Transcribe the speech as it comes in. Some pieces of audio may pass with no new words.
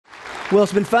Well,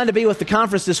 it's been fun to be with the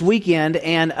conference this weekend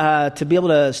and to be able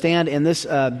to stand in this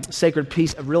sacred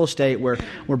piece of real estate where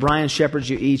Brian shepherds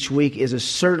you each week is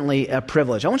certainly a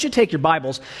privilege. I want you to take your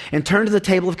Bibles and turn to the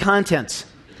table of contents.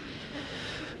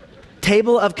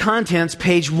 Table of contents,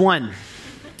 page 1.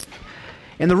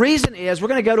 And the reason is we're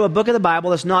going to go to a book of the Bible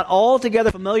that's not altogether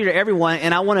familiar to everyone,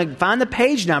 and I want to find the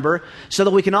page number so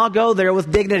that we can all go there with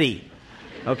dignity.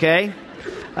 Okay?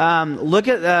 Look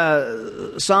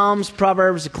at Psalms,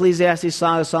 Proverbs, Ecclesiastes,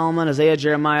 Song of Solomon, Isaiah,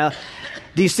 Jeremiah.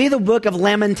 Do you see the book of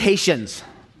Lamentations?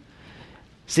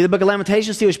 See the book of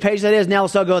Lamentations? See which page that is? Now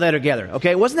let's all go there together.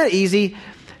 Okay, wasn't that easy?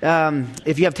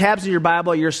 If you have tabs in your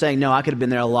Bible, you're saying, no, I could have been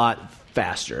there a lot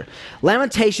faster.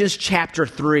 Lamentations chapter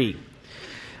 3.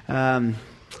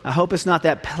 I hope it's not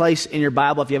that place in your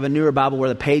Bible, if you have a newer Bible, where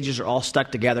the pages are all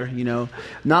stuck together. You know,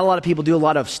 not a lot of people do a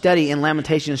lot of study in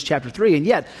Lamentations chapter 3, and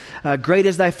yet, great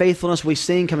is thy faithfulness, we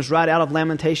sing, comes right out of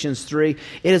Lamentations 3.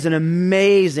 It is an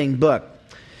amazing book.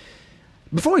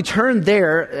 Before we turn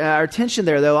there, our attention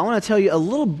there, though, I want to tell you a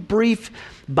little brief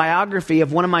biography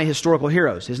of one of my historical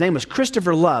heroes. His name was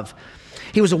Christopher Love.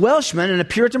 He was a Welshman and a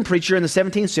Puritan preacher in the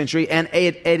 17th century, and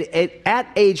at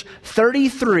age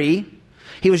 33,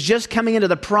 he was just coming into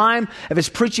the prime of his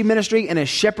preaching ministry and his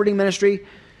shepherding ministry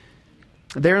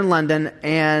there in London,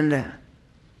 and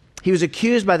he was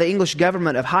accused by the English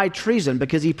government of high treason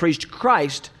because he preached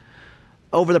Christ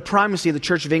over the primacy of the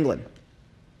Church of England.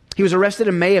 He was arrested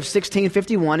in May of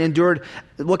 1651, endured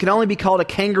what can only be called a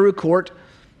kangaroo court,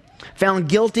 found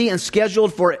guilty and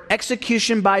scheduled for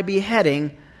execution by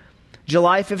beheading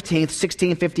July 15th,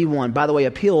 1651. By the way,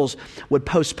 appeals would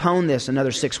postpone this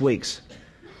another 6 weeks.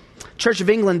 Church of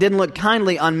England didn't look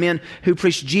kindly on men who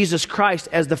preached Jesus Christ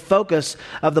as the focus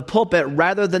of the pulpit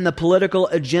rather than the political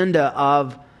agenda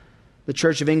of the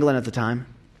Church of England at the time.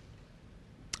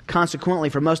 Consequently,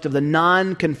 for most of the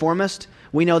non-conformists,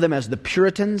 we know them as the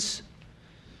Puritans,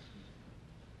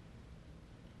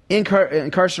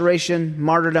 incarceration,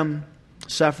 martyrdom,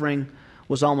 suffering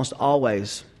was almost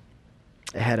always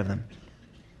ahead of them.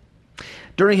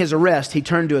 During his arrest, he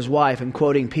turned to his wife and,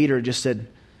 quoting Peter, just said,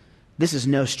 "This is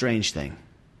no strange thing.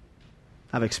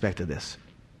 I've expected this."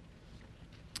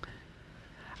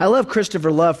 I love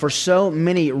Christopher Love for so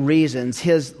many reasons.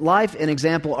 His life and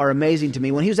example are amazing to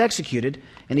me. When he was executed,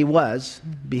 and he was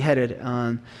beheaded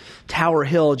on Tower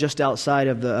Hill just outside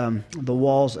of the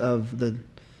walls of the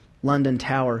London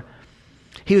Tower,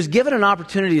 he was given an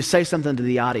opportunity to say something to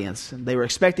the audience. They were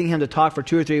expecting him to talk for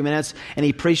 2 or 3 minutes, and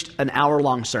he preached an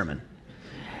hour-long sermon,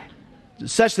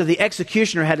 such that the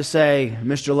executioner had to say,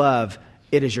 "Mr. Love,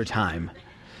 it is your time."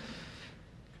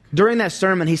 During that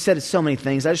sermon, he said so many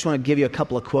things. I just want to give you a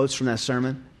couple of quotes from that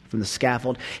sermon, from the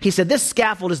scaffold. He said, "This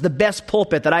scaffold is the best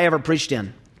pulpit that I ever preached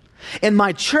in. In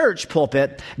my church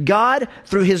pulpit, God,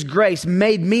 through His grace,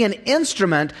 made me an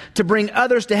instrument to bring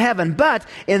others to heaven. But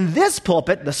in this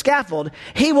pulpit, the scaffold,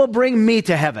 He will bring me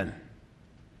to heaven."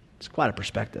 It's quite a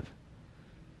perspective.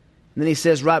 And then he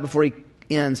says right before he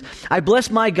ends, "I bless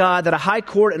my God that a high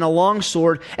court and a long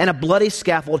sword and a bloody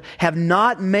scaffold have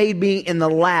not made me in the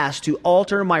last to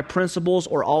alter my principles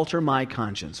or alter my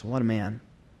conscience." What a man.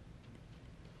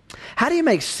 How do you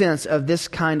make sense of this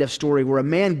kind of story where a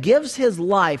man gives his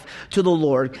life to the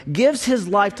Lord, gives his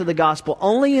life to the gospel,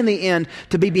 only in the end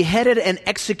to be beheaded and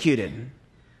executed?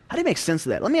 How do you make sense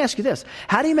of that? Let me ask you this.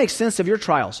 How do you make sense of your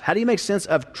trials? How do you make sense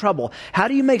of trouble? How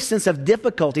do you make sense of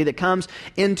difficulty that comes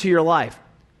into your life?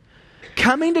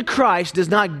 Coming to Christ does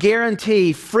not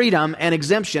guarantee freedom and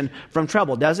exemption from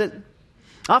trouble, does it?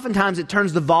 Oftentimes it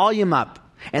turns the volume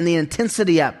up and the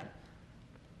intensity up.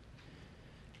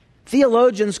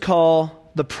 Theologians call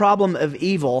the problem of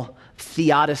evil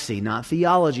theodicy, not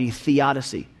theology,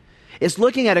 theodicy. It's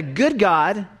looking at a good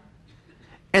God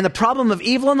and the problem of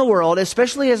evil in the world,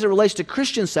 especially as it relates to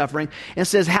Christian suffering, and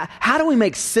says, how do we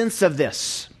make sense of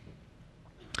this?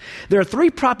 There are 3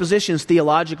 propositions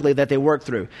theologically that they work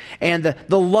through. And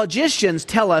the logicians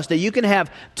tell us that you can have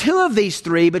 2 of these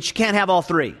 3, but you can't have all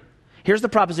 3. Here's the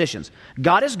propositions.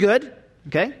 God is good,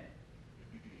 okay?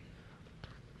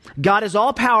 God is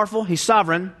all-powerful, He's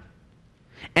sovereign,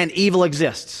 and evil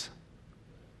exists.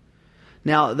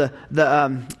 Now,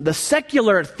 the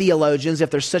secular theologians,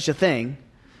 if there's such a thing,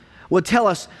 would tell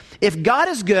us, if God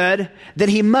is good, then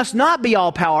He must not be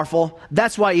all-powerful.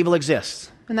 That's why evil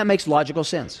exists. And that makes logical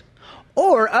sense.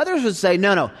 Or others would say,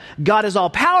 no, God is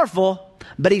all-powerful,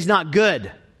 but He's not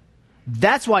good.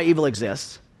 That's why evil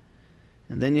exists.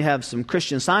 And then you have some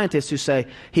Christian scientists who say,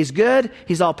 He's good,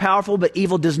 He's all-powerful, but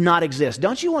evil does not exist.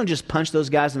 Don't you want to just punch those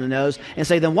guys in the nose and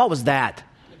say, then what was that?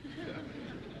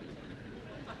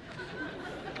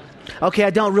 Okay, I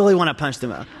don't really want to punch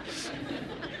them out.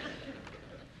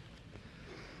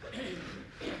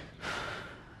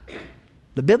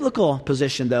 The biblical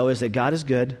position, though, is that God is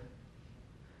good,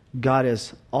 God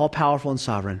is all-powerful and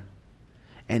sovereign,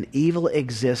 and evil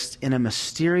exists in a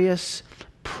mysterious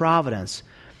providence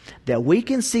that we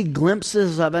can see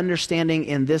glimpses of understanding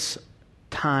in this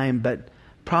time, but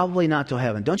probably not till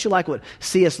heaven. Don't you like what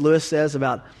C.S. Lewis says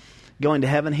about going to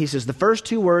heaven? He says, the first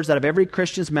two words out of every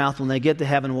Christian's mouth when they get to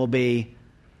heaven will be,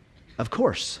 of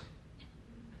course.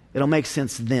 It'll make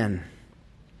sense then.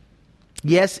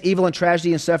 Yes, evil and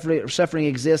tragedy and suffering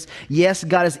exist. Yes,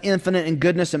 God is infinite in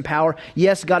goodness and power.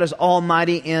 Yes, God is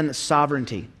almighty in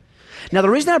sovereignty. Now, the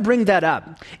reason I bring that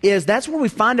up is that's where we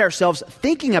find ourselves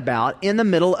thinking about in the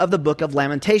middle of the book of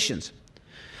Lamentations.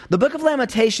 The book of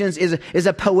Lamentations is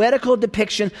a poetical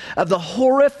depiction of the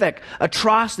horrific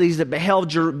atrocities that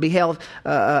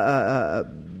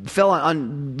fell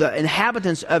on the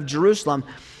inhabitants of Jerusalem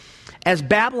as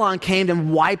Babylon came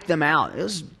and wiped them out. It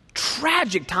was a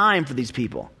tragic time for these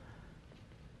people.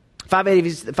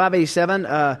 587,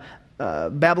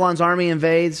 Babylon's army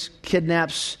invades,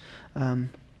 kidnaps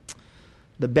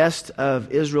the best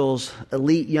of Israel's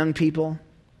elite young people,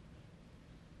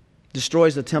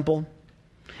 destroys the temple.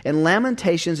 And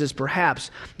Lamentations is perhaps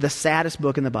the saddest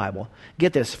book in the Bible.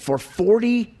 Get this, for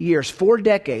 40 years, 4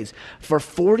 decades, for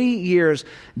 40 years,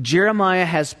 Jeremiah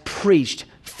has preached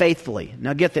faithfully.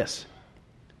 Now get this,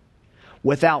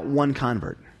 without one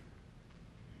convert.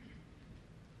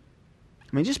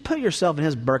 I mean, just put yourself in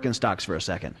his Birkenstocks for a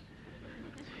second.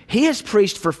 He has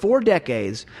preached for 4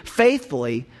 decades,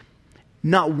 faithfully,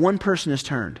 not one person has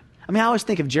turned. I mean, I always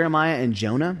think of Jeremiah and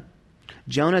Jonah.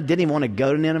 Jonah didn't even want to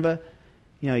go to Nineveh.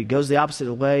 You know, he goes the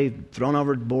opposite way, thrown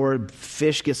overboard,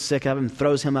 fish gets sick of him,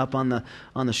 throws him up on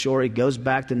the shore. He goes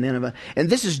back to Nineveh. And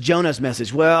this is Jonah's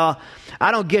message. Well,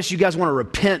 I don't guess you guys want to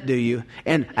repent, do you?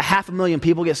 And 500,000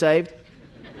 people get saved.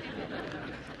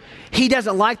 He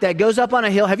doesn't like that. Goes up on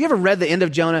a hill. Have you ever read the end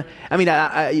of Jonah? I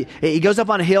mean, he goes up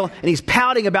on a hill and he's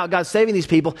pouting about God saving these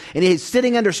people. And he's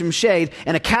sitting under some shade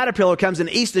and a caterpillar comes and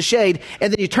eats the shade.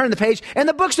 And then you turn the page and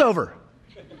the book's over.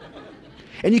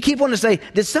 And you keep wanting to say,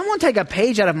 did someone take a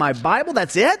page out of my Bible?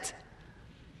 That's it?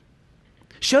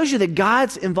 Shows you that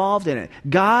God's involved in it.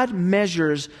 God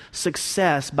measures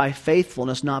success by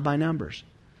faithfulness, not by numbers.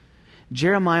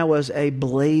 Jeremiah was a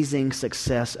blazing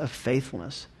success of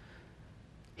faithfulness.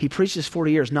 He preaches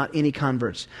 40 years, not any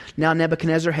converts. Now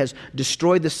Nebuchadnezzar has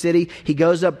destroyed the city. He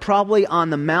goes up probably on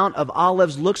the Mount of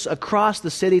Olives, looks across the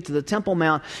city to the Temple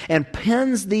Mount, and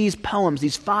pens these poems,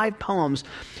 these 5 poems,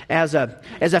 as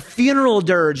a funeral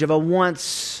dirge of a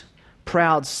once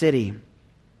proud city.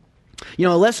 You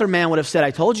know, a lesser man would have said,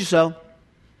 I told you so.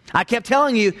 I kept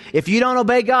telling you, if you don't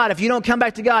obey God, if you don't come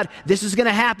back to God, this is going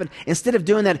to happen. Instead of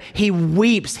doing that, he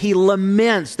weeps, he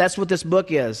laments. That's what this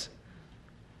book is,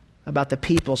 about the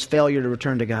people's failure to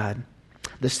return to God.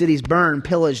 The city's burned,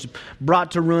 pillaged,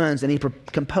 brought to ruins, and he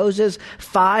composes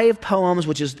 5 poems,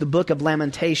 which is the book of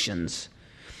Lamentations.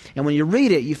 And when you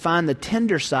read it, you find the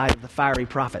tender side of the fiery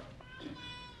prophet.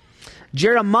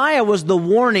 Jeremiah was the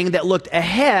warning that looked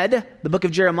ahead, the book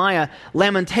of Jeremiah.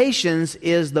 Lamentations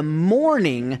is the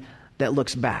mourning that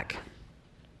looks back.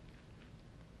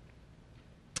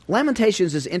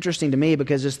 Lamentations is interesting to me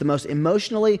because it's the most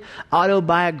emotionally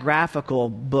autobiographical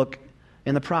book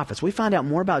in the prophets. We find out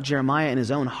more about Jeremiah in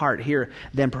his own heart here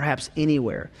than perhaps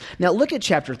anywhere. Now look at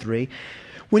chapter 3.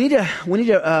 We need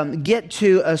to get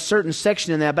to a certain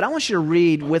section in that, but I want you to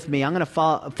read with me. I'm going to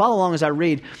follow along as I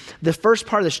read the first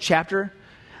part of this chapter.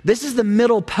 This is the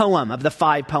middle poem of the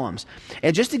 5 poems.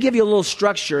 And just to give you a little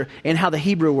structure in how the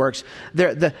Hebrew works,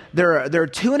 there are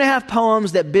 2.5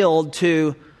 poems that build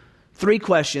to 3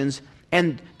 questions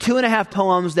and 2.5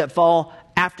 poems that fall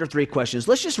after 3 questions.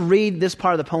 Let's just read this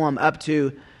part of the poem up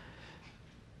to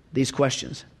these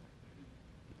questions.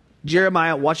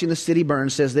 Jeremiah, watching the city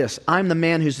burn, says this: I'm the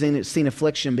man who's seen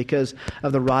affliction because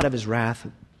of the rod of his wrath.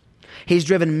 He's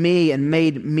driven me and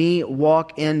made me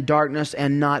walk in darkness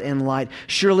and not in light.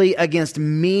 Surely against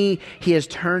me he has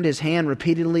turned his hand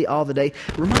repeatedly all the day.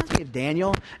 Reminds me of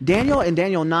Daniel. Daniel in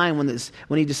Daniel 9,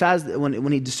 when he discerns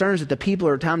that the people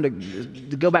are time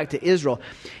to go back to Israel,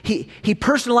 he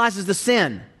personalizes the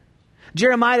sin.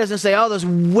 Jeremiah doesn't say, oh, those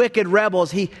wicked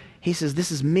rebels. He says,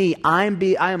 this is me. I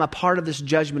am a part of this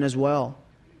judgment as well.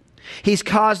 He's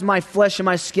caused my flesh and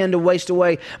my skin to waste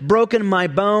away, broken my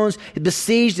bones,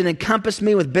 besieged and encompassed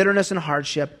me with bitterness and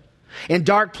hardship. In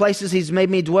dark places he's made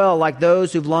me dwell like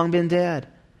those who've long been dead.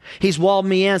 He's walled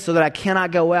me in so that I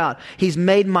cannot go out. He's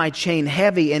made my chain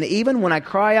heavy, and even when I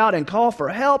cry out and call for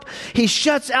help, he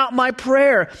shuts out my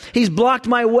prayer. He's blocked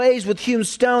my ways with hewn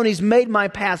stone. He's made my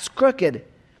paths crooked.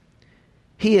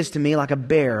 He is to me like a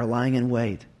bear lying in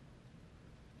wait,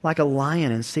 like a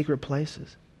lion in secret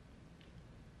places.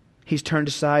 He's turned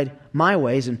aside my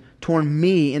ways and torn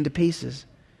me into pieces.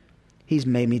 He's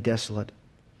made me desolate.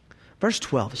 Verse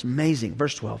 12 is amazing.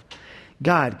 Verse 12.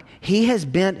 God, He has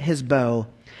bent His bow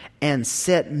and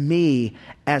set me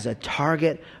as a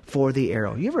target for the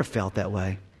arrow. You ever felt that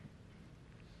way?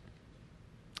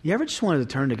 You ever just wanted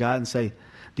to turn to God and say,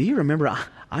 do you remember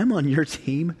I'm on your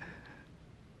team?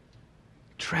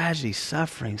 Tragedy,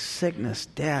 suffering, sickness,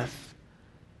 death,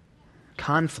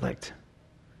 conflict.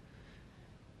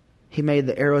 He made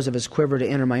the arrows of His quiver to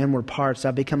enter my inward parts.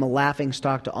 I've become a laughing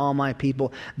stock to all my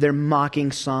people. Their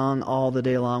mocking song all the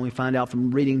day long. We find out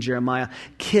from reading Jeremiah.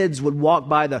 Kids would walk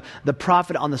by the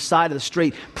prophet on the side of the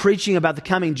street preaching about the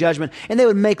coming judgment, and they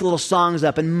would make little songs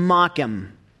up and mock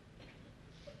him.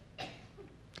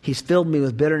 He's filled me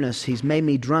with bitterness. He's made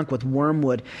me drunk with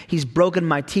wormwood. He's broken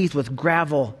my teeth with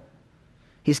gravel.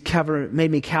 He's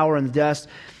made me cower in the dust.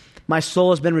 My soul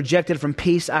has been rejected from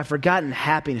peace. I've forgotten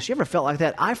happiness. You ever felt like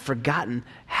that? I've forgotten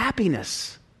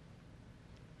happiness.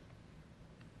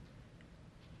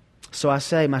 So I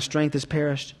say, my strength is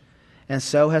perished, and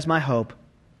so has my hope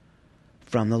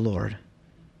from the Lord.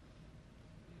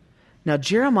 Now,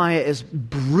 Jeremiah is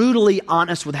brutally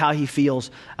honest with how he feels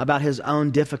about his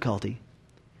own difficulty.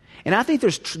 And I think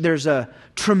there's a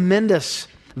tremendous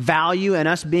value in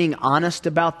us being honest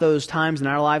about those times in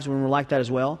our lives when we're like that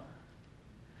as well.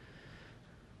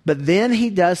 But then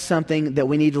he does something that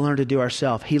we need to learn to do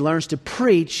ourselves. He learns to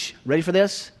preach, ready for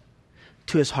this?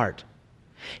 To his heart.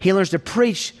 He learns to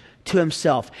preach to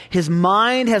himself. His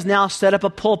mind has now set up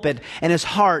a pulpit, and his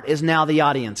heart is now the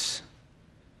audience.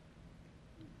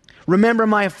 Remember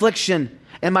my affliction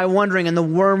and my wandering and the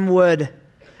wormwood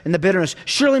and the bitterness.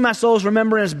 Surely my soul's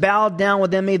remembrance bowed down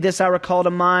within me. This I recall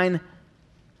to mind.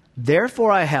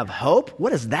 Therefore I have hope.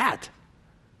 What is that?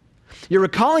 You're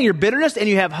recalling your bitterness and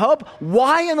you have hope?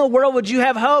 Why in the world would you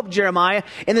have hope, Jeremiah,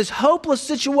 in this hopeless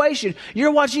situation?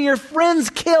 You're watching your friends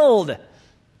killed.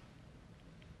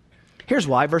 Here's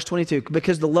why, verse 22.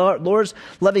 Because the Lord's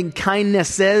loving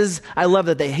kindnesses, I love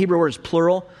that the Hebrew word is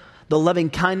plural. The loving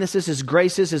kindnesses, His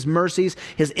graces, His mercies,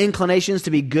 His inclinations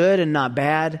to be good and not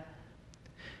bad.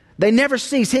 They never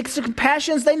cease. His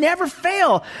compassions, they never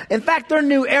fail. In fact, they're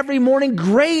new every morning.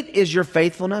 Great is your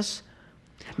faithfulness.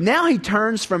 Now he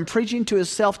turns from preaching to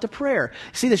himself to prayer.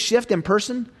 See the shift in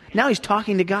person? Now he's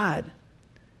talking to God.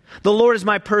 The Lord is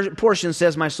my portion,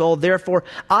 says my soul. Therefore,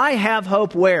 I have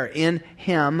hope where? In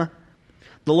Him.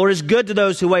 The Lord is good to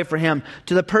those who wait for Him,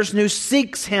 to the person who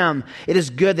seeks Him. It is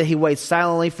good that he waits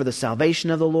silently for the salvation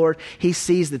of the Lord. He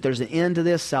sees that there's an end to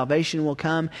this. Salvation will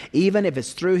come. Even if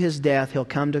it's through his death, he'll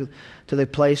come to the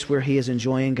place where he is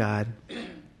enjoying God.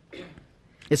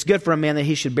 It's good for a man that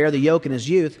he should bear the yoke in his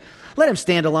youth. Let him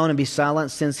stand alone and be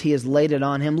silent, since he has laid it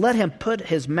on him. Let him put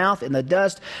his mouth in the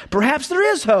dust. Perhaps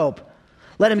there is hope.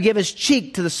 Let him give his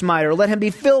cheek to the smiter. Let him be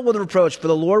filled with reproach, for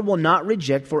the Lord will not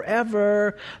reject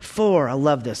forever. For, I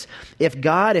love this,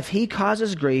 if He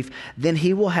causes grief, then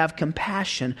He will have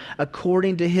compassion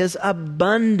according to His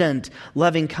abundant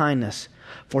loving kindness.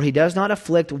 For He does not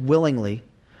afflict willingly,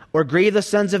 or grieve the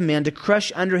sons of men, to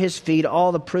crush under His feet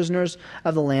all the prisoners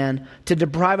of the land, to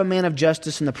deprive a man of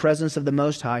justice in the presence of the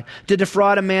Most High, to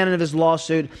defraud a man of his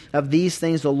lawsuit. Of these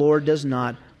things the Lord does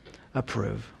not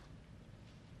approve.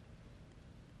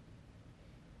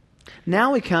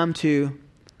 Now we come to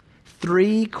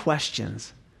 3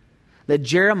 questions that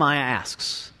Jeremiah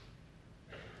asks.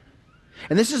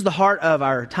 And this is the heart of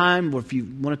our time. If you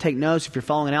want to take notes, if you're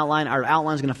following an outline, our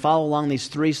outline is going to follow along these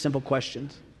 3 simple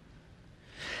questions.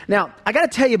 Now, I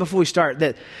got to tell you before we start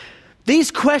that these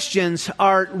questions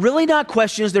are really not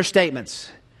questions, they're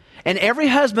statements. And every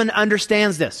husband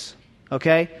understands this,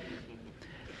 okay?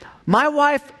 My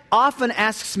wife often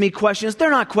asks me questions. They're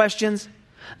not questions.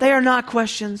 They are not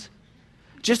questions.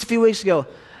 Just a few weeks ago,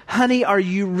 honey, are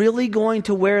you really going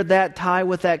to wear that tie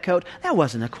with that coat? That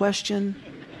wasn't a question.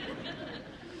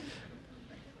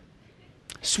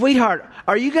 Sweetheart,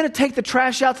 are you going to take the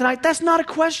trash out tonight? That's not a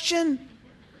question.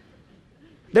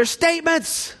 They're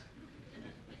statements.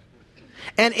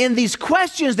 And in these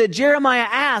questions that Jeremiah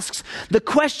asks, the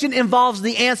question involves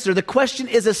the answer. The question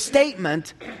is a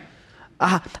statement,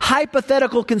 a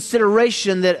hypothetical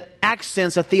consideration that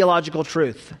accents a theological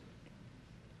truth.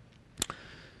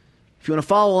 If you want to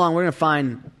follow along, we're going to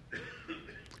find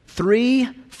 3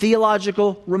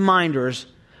 theological reminders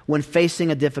when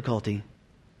facing a difficulty.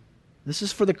 This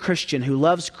is for the Christian who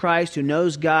loves Christ, who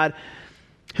knows God,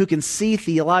 who can see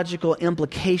theological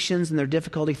implications in their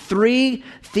difficulty. 3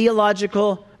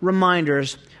 theological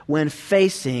reminders when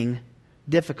facing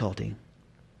difficulty.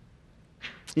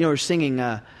 You know, we were singing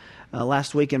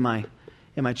last week in my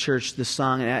in my church this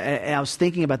song, and I was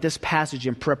thinking about this passage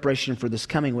in preparation for this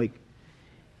coming week.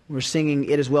 We're singing,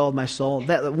 "It Is Well With My Soul."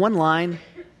 That one line,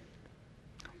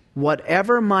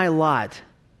 "Whatever my lot,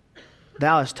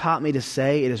 thou hast taught me to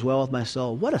say, it is well with my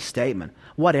soul." What a statement.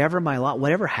 Whatever my lot,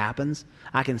 whatever happens,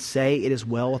 I can say it is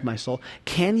well with my soul.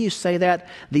 Can you say that?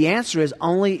 The answer is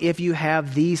only if you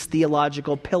have these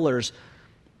theological pillars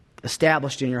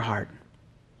established in your heart.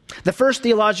 The first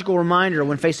theological reminder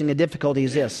when facing a difficulty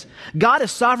is this: God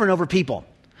is sovereign over people.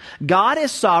 God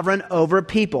is sovereign over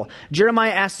people.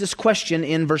 Jeremiah asks this question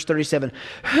in verse 37.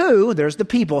 Who, there's the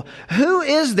people, who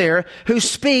is there who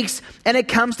speaks and it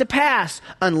comes to pass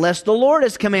unless the Lord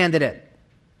has commanded it?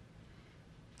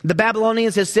 The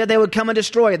Babylonians had said they would come and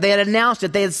destroy it. They had announced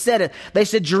it. They had said it. They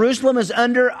said, Jerusalem is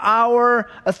under our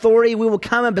authority. We will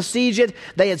come and besiege it.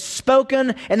 They had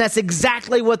spoken, and that's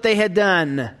exactly what they had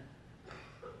done.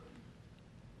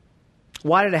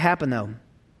 Why did it happen, though?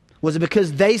 Was it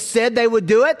because they said they would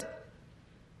do it?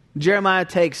 Jeremiah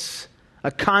takes a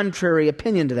contrary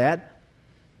opinion to that.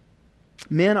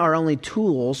 Men are only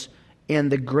tools in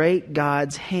the great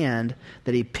God's hand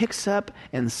that he picks up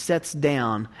and sets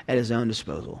down at his own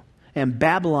disposal. And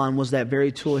Babylon was that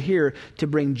very tool here to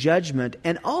bring judgment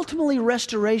and ultimately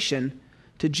restoration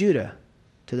to Judah,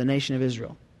 to the nation of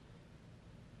Israel.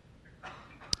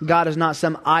 God is not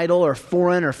some idle or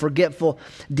foreign or forgetful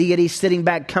deity sitting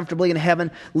back comfortably in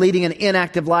heaven, leading an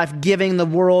inactive life, giving the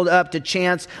world up to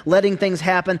chance, letting things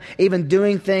happen, even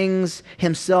doing things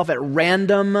himself at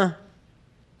random.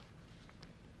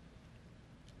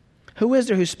 Who is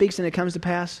there who speaks and it comes to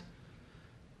pass?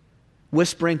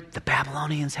 Whispering, the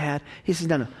Babylonians had. He says,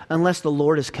 no, unless the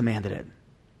Lord has commanded it.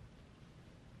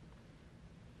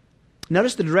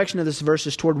 Notice the direction of this verse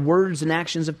is toward words and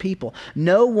actions of people.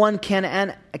 No one can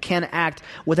act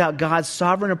without God's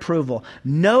sovereign approval.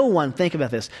 No one, think about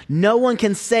this, no one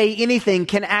can say anything,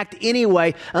 can act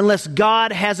anyway unless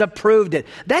God has approved it.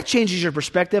 That changes your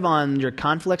perspective on your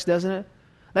conflicts, doesn't it?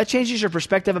 That changes your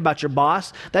perspective about your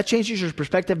boss. That changes your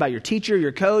perspective about your teacher,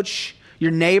 your coach,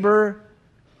 your neighbor.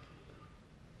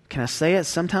 Can I say it?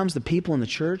 Sometimes the people in the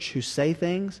church who say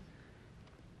things,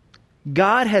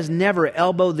 God has never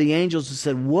elbowed the angels and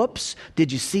said, whoops,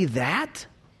 did you see that?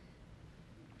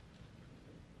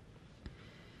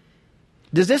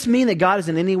 Does this mean that God is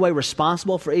in any way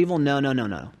responsible for evil? No.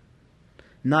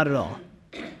 Not at all.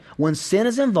 When sin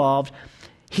is involved,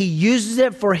 he uses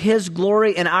it for his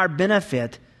glory and our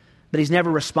benefit, but he's never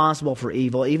responsible for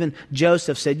evil. Even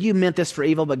Joseph said, you meant this for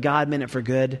evil, but God meant it for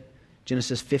good.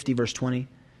 Genesis 50, verse 20.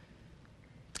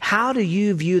 How do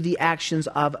you view the actions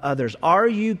of others? Are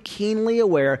you keenly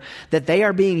aware that they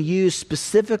are being used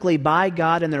specifically by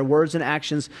God in their words and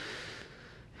actions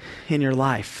in your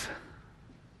life?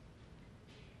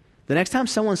 The next time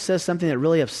someone says something that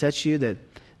really upsets you, that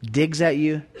digs at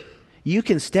you, you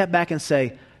can step back and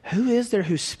say, who is there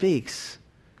who speaks?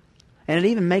 And it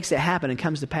even makes it happen and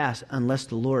comes to pass unless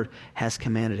the Lord has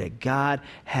commanded it. God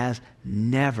has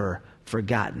never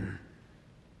forgotten.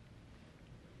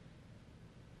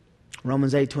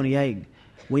 Romans 8:28.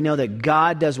 We know that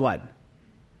God does what?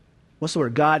 What's the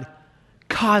word? God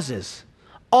causes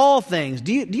all things.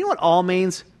 Do you know what all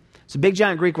means? It's a big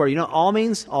giant Greek word. You know what all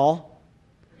means? All.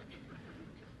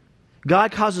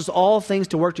 God causes all things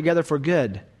to work together for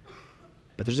good.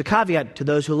 But there's a caveat to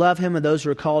those who love him and those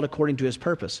who are called according to his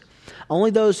purpose.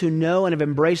 Only those who know and have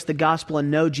embraced the gospel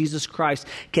and know Jesus Christ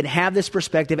can have this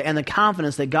perspective and the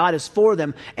confidence that God is for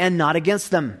them and not against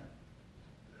them.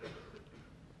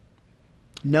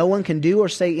 No one can do or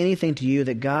say anything to you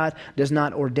that God does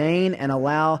not ordain and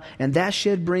allow, and that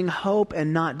should bring hope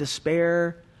and not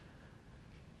despair.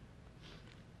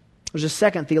 There's a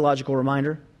second theological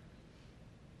reminder.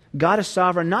 God is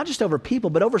sovereign not just over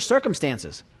people, but over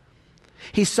circumstances.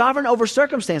 He's sovereign over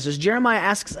circumstances. Jeremiah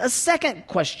asks a second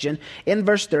question in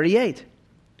verse 38.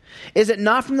 Is it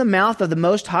not from the mouth of the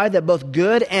Most High that both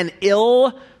good and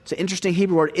ill, it's an interesting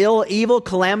Hebrew word, ill, evil,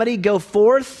 calamity, go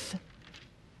forth?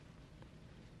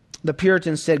 The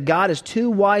Puritans said, God is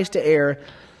too wise to err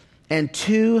and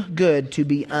too good to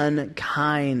be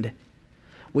unkind.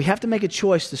 We have to make a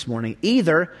choice this morning.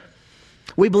 Either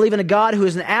we believe in a God who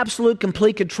has an absolute,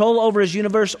 complete control over his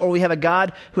universe, or we have a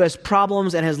God who has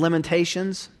problems and has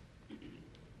limitations.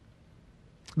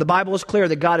 The Bible is clear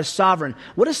that God is sovereign.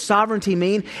 What does sovereignty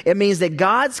mean? It means that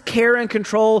God's care and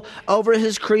control over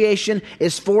his creation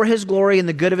is for his glory and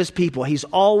the good of his people. He's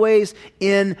always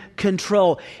in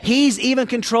control. He's even in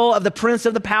control of the prince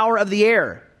of the power of the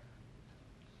air.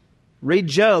 Read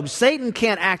Job. Satan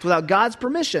can't act without God's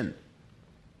permission.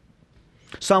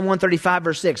 Psalm 135,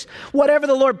 verse 6. Whatever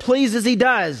the Lord pleases, he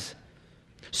does.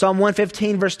 Psalm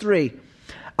 115, verse 3.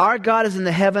 Our God is in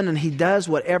the heaven and he does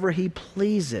whatever he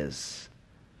pleases.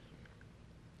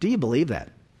 Do you believe that?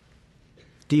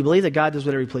 Do you believe that God does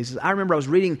whatever he pleases? I remember I was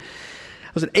an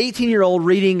 18-year-old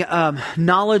reading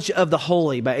Knowledge of the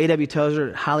Holy by A.W.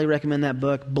 Tozer. Highly recommend that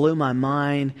book. Blew my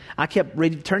mind. I kept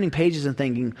turning pages and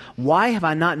thinking, why have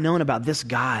I not known about this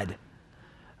God?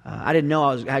 I didn't know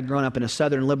I had grown up in a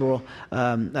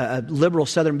liberal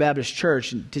Southern Baptist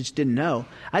church and just didn't know.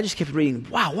 I just kept reading,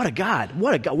 wow, what a God.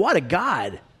 What a God. What a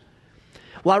God.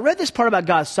 Well, I read this part about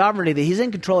God's sovereignty, that he's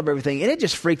in control of everything, and it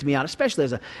just freaked me out,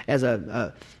 especially as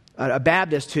a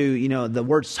Baptist who, the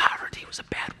word sovereignty was a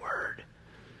bad word.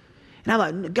 And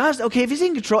I'm like, God's okay if he's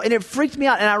in control. And it freaked me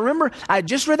out. And I remember I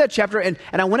just read that chapter and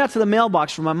I went out to the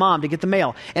mailbox for my mom to get the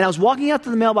mail. And I was walking out to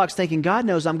the mailbox thinking, God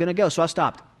knows I'm going to go. So I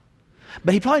stopped.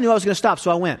 But he probably knew I was going to stop,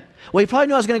 so I went. Well, he probably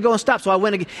knew I was going to go and stop, so I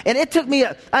went again. And it took me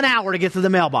an hour to get to the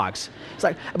mailbox. It's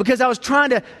like, because I was trying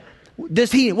to,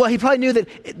 he probably knew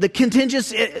that the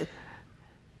contingency,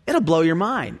 it'll blow your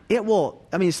mind. It will,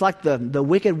 it's like the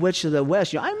Wicked Witch of the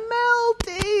West. I'm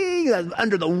melting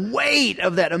under the weight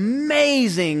of that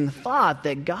amazing thought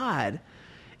that God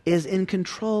is in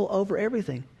control over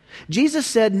everything. Jesus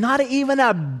said, not even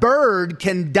a bird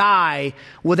can die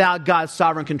without God's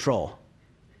sovereign control.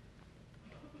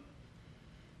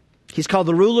 He's called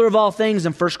the ruler of all things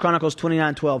in 1 Chronicles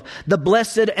 29:12. The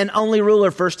blessed and only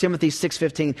ruler, 1 Timothy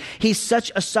 6:15. He's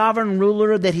such a sovereign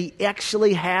ruler that he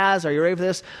actually has, are you ready for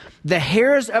this? The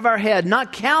hairs of our head,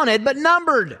 not counted, but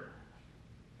numbered.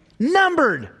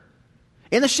 Numbered.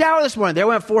 In the shower this morning, there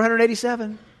went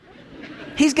 487.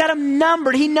 He's got them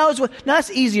numbered. He knows what. Now,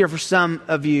 that's easier for some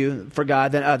of you, for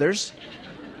God, than others.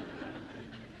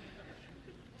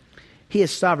 He is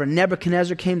sovereign.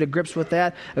 Nebuchadnezzar came to grips with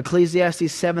that. Ecclesiastes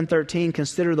 7:13,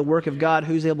 consider the work of God,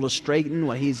 who's able to straighten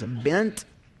what he's bent.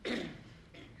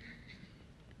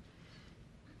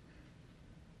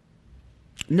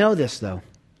 Know this, though.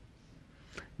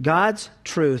 God's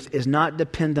truth is not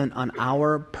dependent on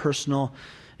our personal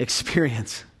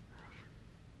experience.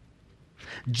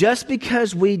 Just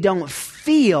because we don't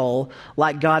feel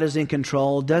like God is in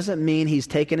control doesn't mean he's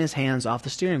taken his hands off the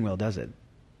steering wheel, does it?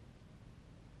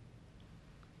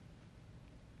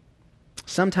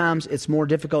 Sometimes it's more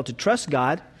difficult to trust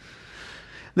God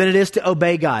than it is to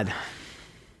obey God.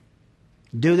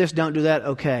 Do this, don't do that,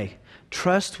 okay.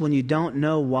 Trust when you don't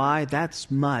know why,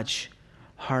 that's much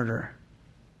harder.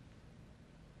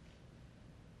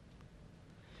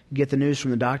 Get the news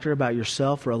from the doctor about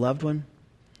yourself or a loved one.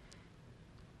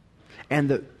 And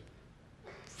the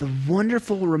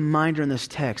wonderful reminder in this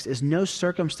text is no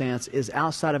circumstance is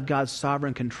outside of God's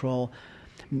sovereign control.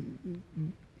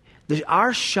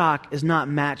 Our shock is not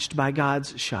matched by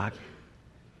God's shock.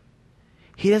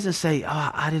 He doesn't say,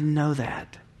 oh, I didn't know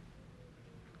that.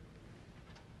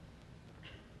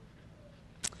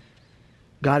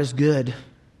 God is good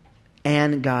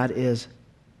and God is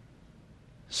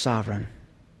sovereign.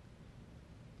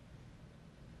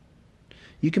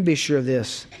 You can be sure of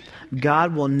this.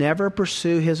 God will never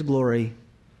pursue his glory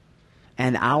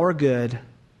and our good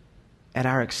at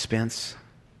our expense.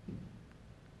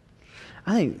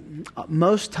 I think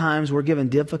most times we're given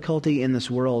difficulty in this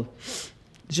world,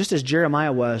 just as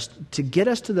Jeremiah was, to get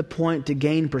us to the point to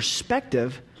gain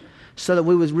perspective so that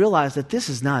we would realize that this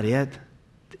is not it.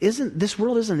 This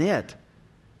world isn't it.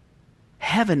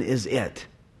 Heaven is it.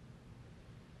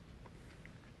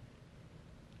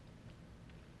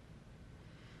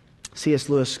 C.S.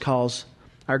 Lewis calls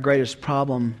our greatest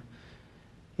problem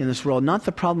in this world not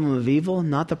the problem of evil,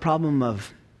 not the problem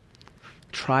of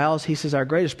trials. He says our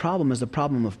greatest problem is the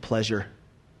problem of pleasure.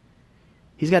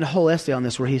 He's got a whole essay on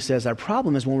this where he says our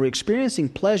problem is when we're experiencing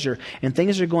pleasure and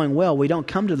things are going well, we don't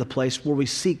come to the place where we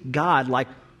seek God like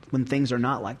when things are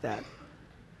not like that.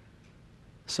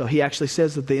 So he actually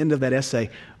says at the end of that essay,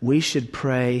 we should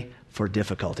pray for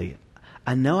difficulty.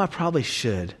 I know I probably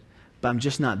should, but I'm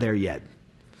just not there yet.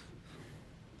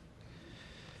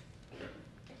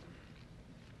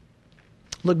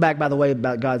 Look back, by the way,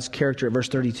 about God's character at verse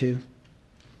 32.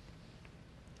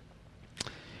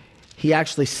 He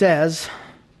actually says,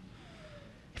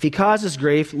 if he causes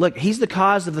grief, look, he's the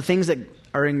cause of the things that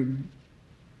are in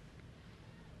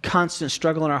constant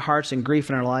struggle in our hearts and grief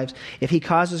in our lives. If he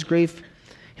causes grief,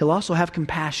 he'll also have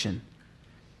compassion.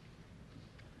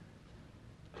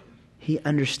 He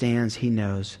understands, he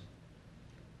knows.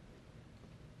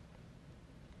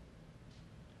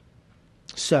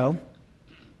 So,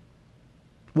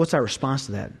 what's our response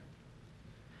to that?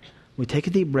 We take a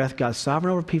deep breath. God's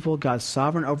sovereign over people. God's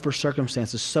sovereign over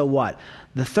circumstances. So what?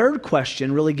 The third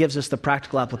question really gives us the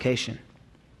practical application.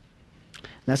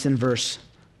 That's in verse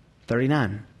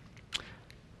 39.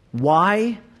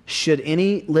 Why should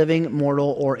any living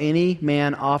mortal or any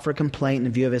man offer complaint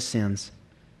in view of his sins?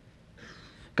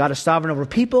 God is sovereign over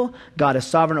people. God is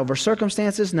sovereign over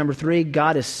circumstances. Number 3,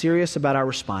 God is serious about our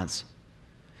response.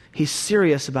 He's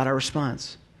serious about our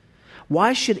response.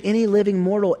 Why should any living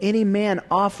mortal, any man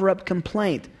offer up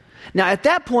complaint? Now, at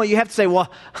that point, you have to say,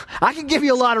 well, I can give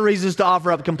you a lot of reasons to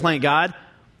offer up complaint, God.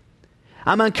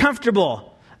 I'm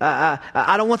uncomfortable.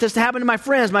 I don't want this to happen to my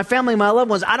friends, my family, my loved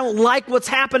ones. I don't like what's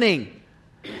happening.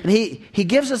 And he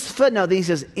gives us a footnote. Then he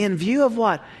says, in view of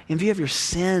what? In view of your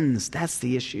sins. That's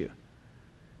the issue.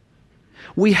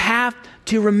 We have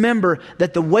to remember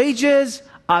that the wages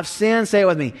of sin, say it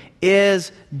with me,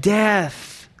 is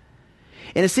death.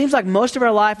 And it seems like most of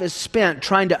our life is spent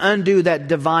trying to undo that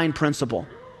divine principle.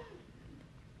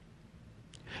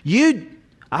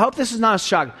 I hope this is not a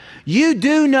shock. You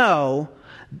do know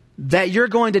that you're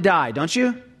going to die, don't you?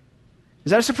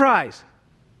 Is that a surprise?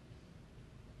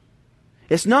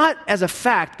 It's not as a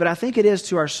fact, but I think it is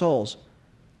to our souls.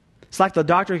 It's like the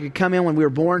doctor could come in when we were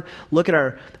born, look at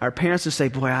our parents and say,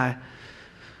 boy, I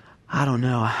don't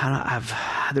know.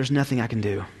 There's nothing I can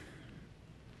do.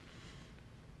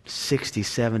 60,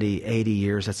 70, 80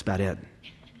 years, that's about it.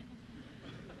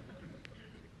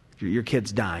 Your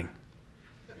kid's dying.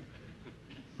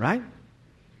 Right?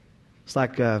 It's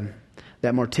like that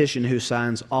mortician who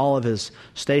signs all of his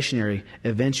stationery,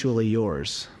 eventually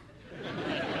yours.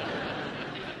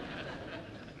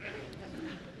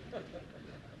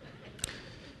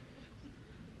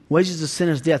 Wages of sin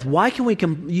is death. Why can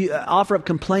we offer up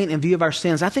complaint in view of our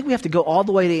sins? I think we have to go all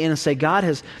the way to the end and say,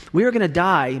 we are going to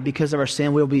die because of our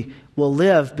sin. We'll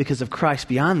live because of Christ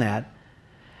beyond that.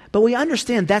 But we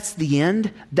understand that's the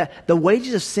end. That the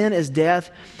wages of sin is death.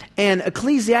 And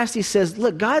Ecclesiastes says,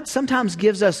 look, God sometimes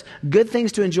gives us good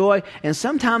things to enjoy, and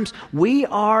sometimes we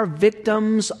are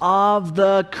victims of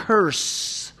the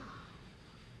curse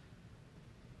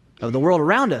of the world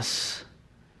around us.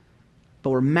 But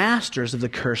we're masters of the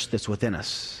curse that's within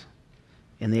us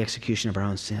in the execution of our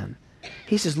own sin.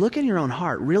 He says, look in your own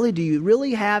heart. Really, do you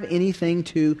really have anything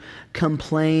to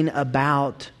complain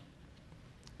about?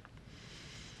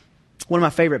 One of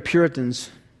my favorite Puritans,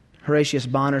 Horatius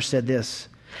Bonner, said this: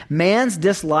 man's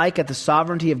dislike at the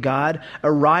sovereignty of God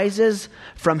arises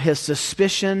from his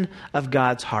suspicion of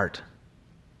God's heart.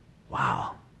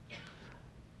 Wow.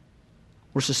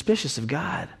 We're suspicious of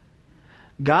God.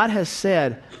 God has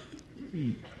said,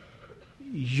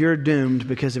 you're doomed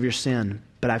because of your sin,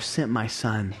 but I've sent my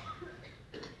son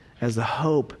as the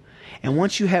hope. And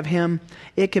once you have him,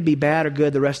 it could be bad or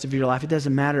good the rest of your life. It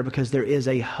doesn't matter, because there is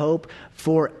a hope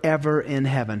forever in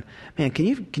heaven. Man, can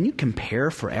you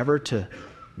compare forever to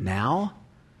now?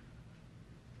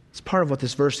 It's part of what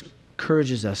this verse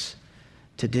encourages us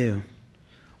to do.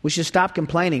 We should stop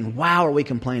complaining. Wow, are we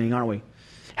complaining, aren't we?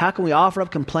 How can we offer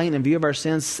up complaint in view of our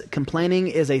sins? Complaining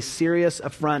is a serious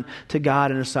affront to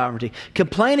God and His sovereignty.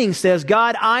 Complaining says,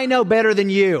 God, I know better than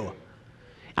you.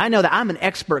 I know that I'm an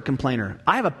expert complainer.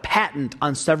 I have a patent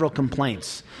on several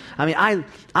complaints. I mean,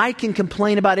 I can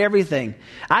complain about everything.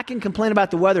 I can complain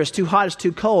about the weather. It's too hot, it's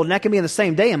too cold. And that can be in the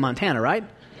same day in Montana, right?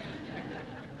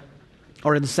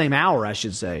 Or in the same hour, I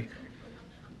should say.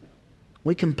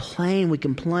 We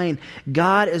complain.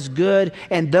 God is good,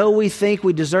 and though we think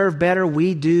we deserve better,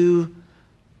 we do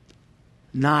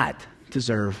not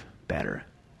deserve better.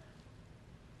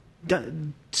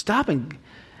 Stop and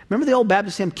remember the old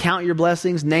Baptist hymn, count your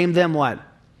blessings, name them what?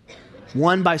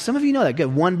 One by, some of you know that,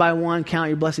 good. One by one, count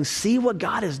your blessings. See what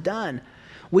God has done.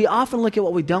 We often look at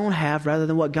what we don't have rather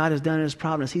than what God has done in His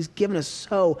providence. He's given us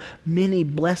so many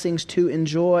blessings to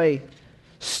enjoy.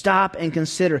 Stop and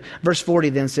consider. Verse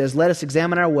 40 then says, let us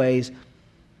examine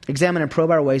and probe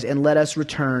our ways, and let us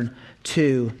return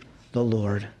to the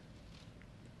Lord.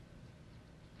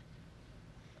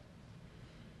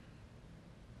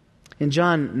 In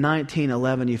John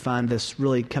 19:11, you find this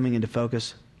really coming into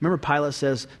focus. Remember, Pilate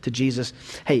says to Jesus,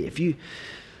 hey,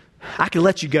 I can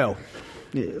let you go.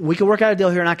 We can work out a deal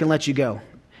here and I can let you go.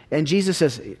 And Jesus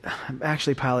says,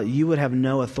 actually, Pilate, you would have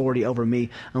no authority over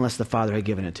me unless the Father had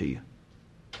given it to you.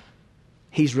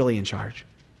 He's really in charge.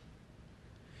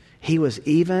 He was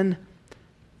even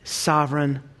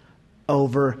sovereign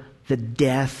over the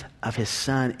death of His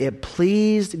Son. It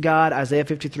pleased God, Isaiah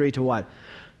 53, to what?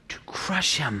 To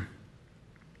crush Him.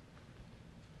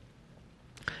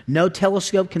 No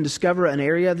telescope can discover an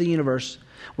area of the universe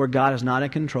where God is not in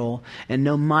control, and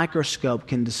no microscope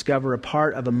can discover a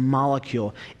part of a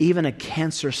molecule, even a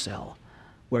cancer cell,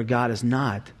 where God is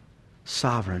not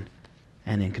sovereign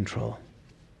and in control.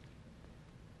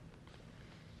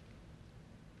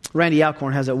 Randy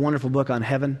Alcorn has a wonderful book on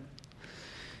heaven.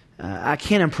 I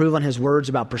can't improve on his words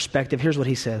about perspective. Here's what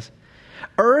he says.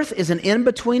 Earth is an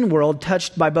in-between world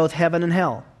touched by both heaven and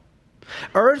hell.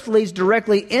 Earth leads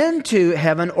directly into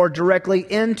heaven or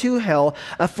directly into hell,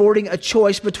 affording a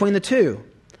choice between the two.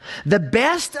 The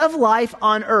best of life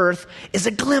on earth is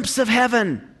a glimpse of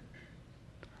heaven.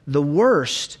 The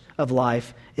worst of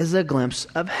life is a glimpse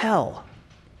of hell.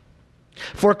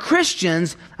 For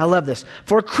Christians, I love this.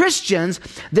 For Christians,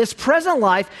 this present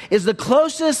life is the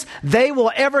closest they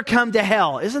will ever come to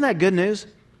hell. Isn't that good news?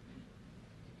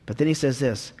 But then he says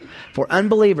this. For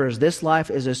unbelievers, this life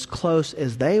is as close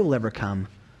as they will ever come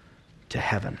to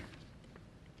heaven.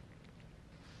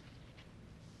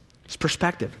 It's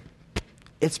perspective.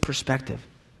 It's perspective.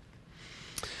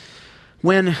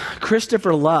 When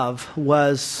Christopher Love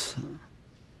was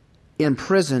in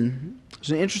prison,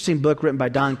 there's an interesting book written by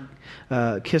Don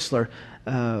Kistler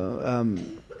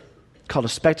called A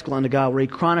Spectacle Unto God, where he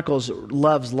chronicles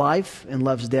Love's life and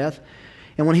Love's death.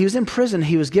 And when he was in prison,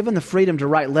 he was given the freedom to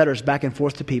write letters back and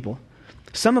forth to people,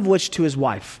 some of which to his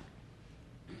wife.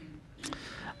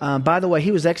 By the way,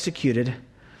 he was executed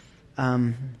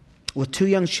with 2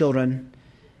 young children,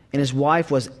 and his wife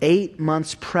was 8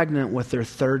 months pregnant with their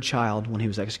 3rd child when he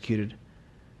was executed.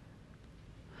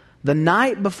 The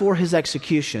night before his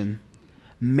execution,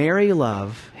 Mary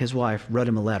Love, his wife, wrote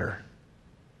him a letter.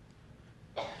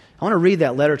 I want to read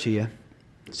that letter to you.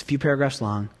 It's a few paragraphs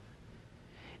long.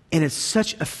 And it's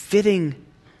such a fitting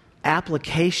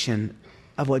application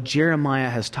of what Jeremiah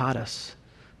has taught us.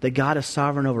 That God is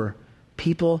sovereign over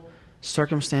people,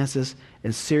 circumstances,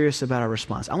 and serious about our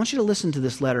response. I want you to listen to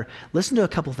this letter. Listen to a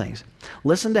couple things.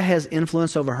 Listen to his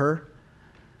influence over her.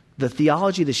 The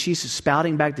theology that she's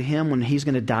spouting back to him when he's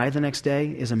going to die the next day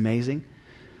is amazing.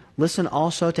 Listen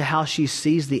also to how she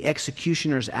sees the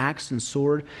executioner's axe and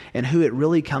sword and who it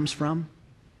really comes from.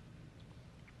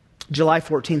 July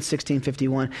 14th,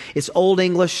 1651. It's Old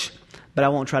English, but I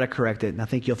won't try to correct it. And I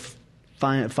think you'll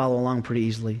follow along pretty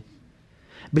easily.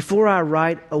 Before I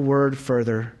write a word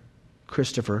further,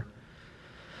 Christopher,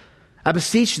 I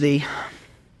beseech thee,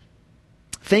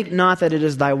 think not that it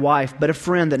is thy wife, but a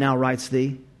friend that now writes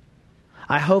thee.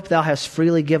 I hope thou hast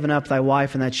freely given up thy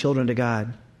wife and thy children to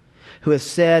God, who hath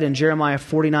said in Jeremiah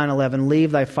 49:11,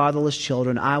 leave thy fatherless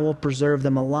children, I will preserve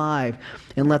them alive,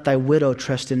 and let thy widow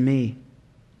trust in me.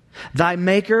 Thy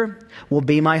Maker will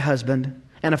be my husband,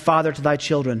 and a father to thy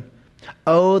children.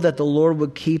 Oh, that the Lord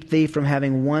would keep thee from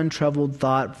having one troubled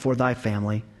thought for thy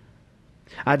family.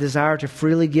 I desire to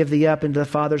freely give thee up into the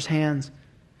Father's hands,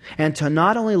 and to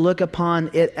not only look upon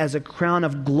it as a crown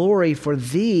of glory for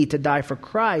thee to die for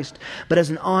Christ, but as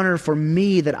an honor for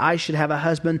me that I should have a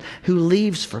husband who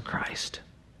leaves for Christ.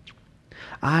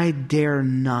 I dare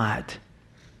not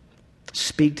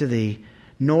speak to thee,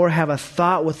 nor have a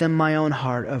thought within my own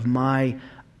heart of my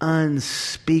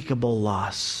unspeakable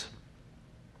loss,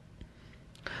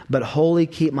 but wholly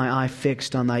keep my eye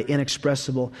fixed on thy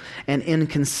inexpressible and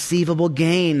inconceivable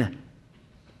gain.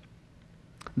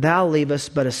 Thou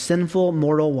leavest but a sinful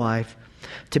mortal wife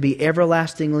to be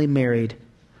everlastingly married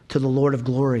to the Lord of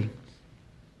glory.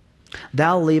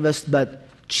 Thou leavest but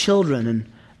children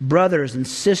and brothers and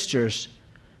sisters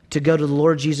to go to the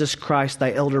Lord Jesus Christ,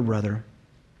 thy elder brother.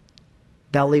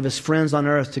 Thou leavest friends on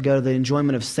earth to go to the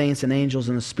enjoyment of saints and angels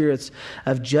and the spirits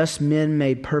of just men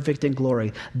made perfect in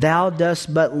glory. Thou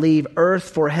dost but leave earth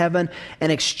for heaven and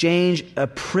exchange a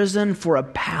prison for a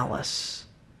palace.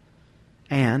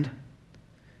 And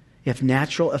if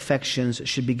natural affections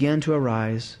should begin to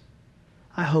arise,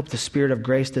 I hope the Spirit of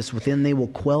grace that's within thee will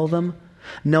quell them,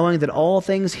 knowing that all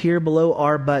things here below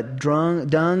are but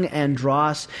dung and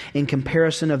dross in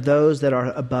comparison of those that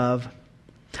are above.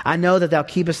 I know that thou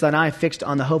keepest thine eye fixed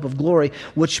on the hope of glory,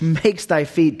 which makes thy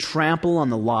feet trample on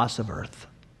the loss of earth.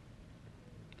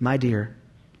 My dear,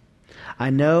 I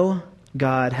know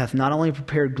God hath not only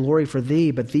prepared glory for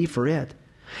thee, but thee for it.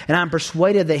 And I am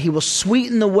persuaded that he will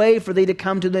sweeten the way for thee to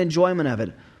come to the enjoyment of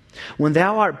it. When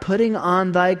thou art putting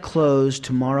on thy clothes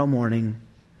tomorrow morning,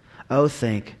 oh,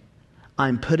 think,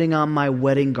 I'm putting on my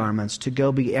wedding garments to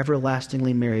go be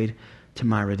everlastingly married to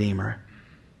my Redeemer.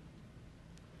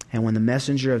 And when the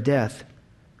messenger of death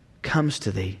comes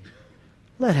to thee,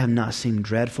 let him not seem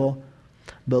dreadful,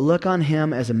 but look on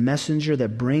him as a messenger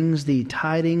that brings thee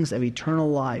tidings of eternal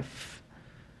life.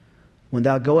 When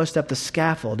thou goest up the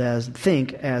scaffold,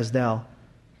 think as thou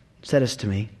saidst to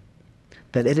me,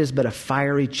 that it is but a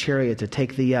fiery chariot to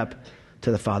take thee up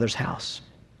to the Father's house.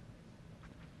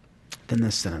 Then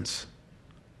this sentence.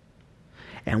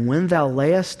 And when thou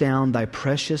layest down thy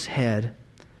precious head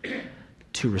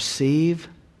to receive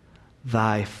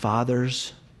thy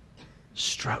Father's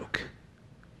stroke.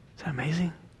 Is that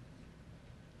amazing?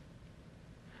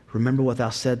 remember what thou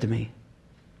said to me.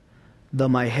 Though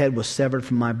my head was severed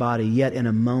from my body, yet in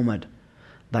a moment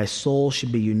thy soul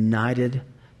should be united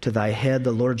to thy head,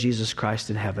 the Lord Jesus Christ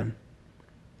in heaven.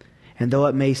 And though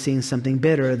it may seem something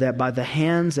bitter that by the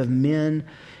hands of men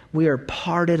we are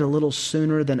parted a little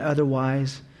sooner than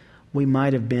otherwise we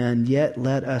might have been, yet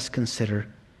let us consider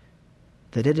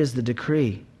that it is the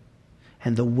decree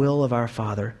and the will of our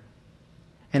Father,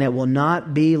 and it will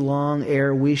not be long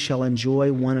ere we shall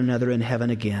enjoy one another in heaven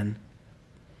again.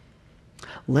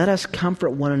 Let us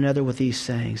comfort one another with these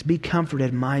sayings. Be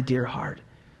comforted, my dear heart.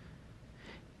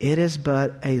 It is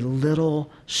but a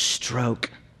little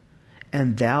stroke,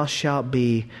 and thou shalt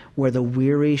be where the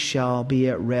weary shall be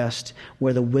at rest,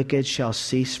 where the wicked shall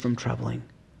cease from troubling.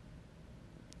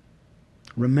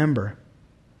 Remember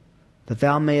that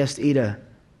thou mayest eat a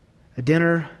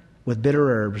dinner with bitter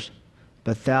herbs,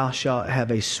 but thou shalt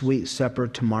have a sweet supper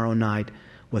tomorrow night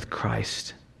with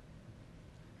Christ.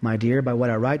 My dear, by what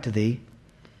I write to thee,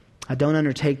 I don't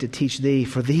undertake to teach thee,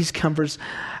 for these comforts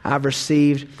I've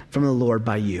received from the Lord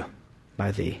by you,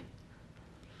 by thee.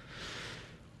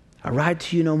 I write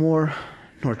to you no more,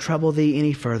 nor trouble thee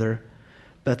any further,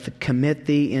 but commit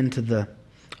thee into the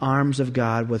arms of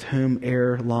God, with whom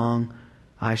ere long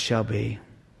I shall be.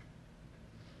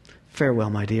 Farewell,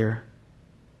 my dear.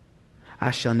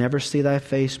 I shall never see thy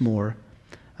face more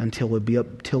until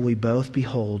we both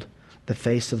behold the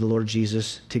face of the Lord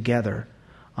Jesus together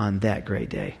on that great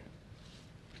day.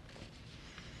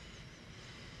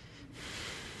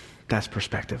 That's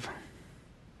perspective.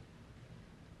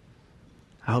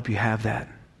 I hope you have that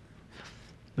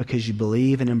because you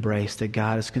believe and embrace that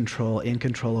God is in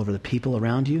control over the people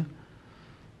around you,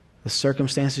 the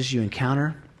circumstances you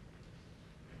encounter,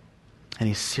 and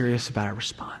He's serious about our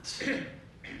response.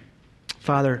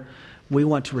 Father, we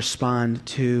want to respond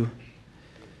to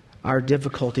our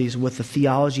difficulties with the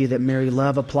theology that Mary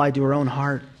Love applied to her own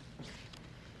heart.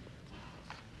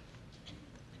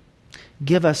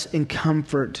 Give us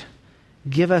comfort.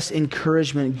 Give us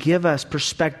encouragement. Give us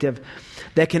perspective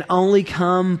that can only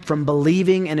come from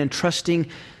believing and entrusting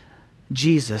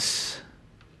Jesus,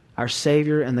 our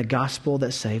Savior, and the gospel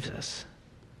that saves us.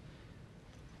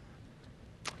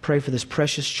 Pray for this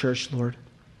precious church, Lord,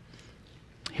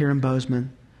 here in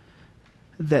Bozeman,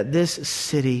 that this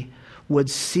city would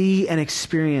see and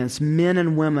experience men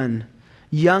and women,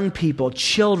 young people,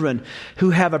 children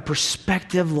who have a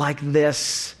perspective like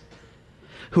this,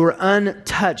 who are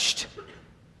untouched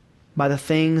by the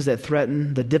things that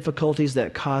threaten, the difficulties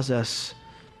that cause us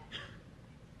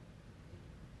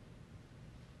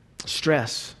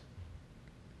stress,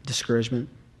 discouragement.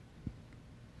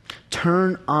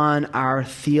 Turn on our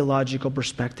theological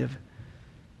perspective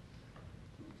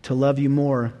to love you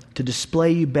more, to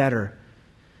display you better,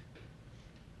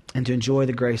 and to enjoy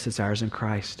the grace that's ours in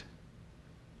Christ.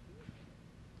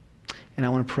 And I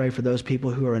want to pray for those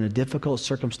people who are in a difficult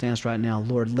circumstance right now.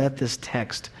 Lord, let this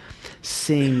text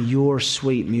sing your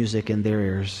sweet music in their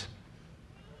ears.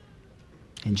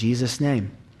 In Jesus'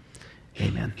 name,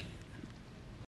 amen.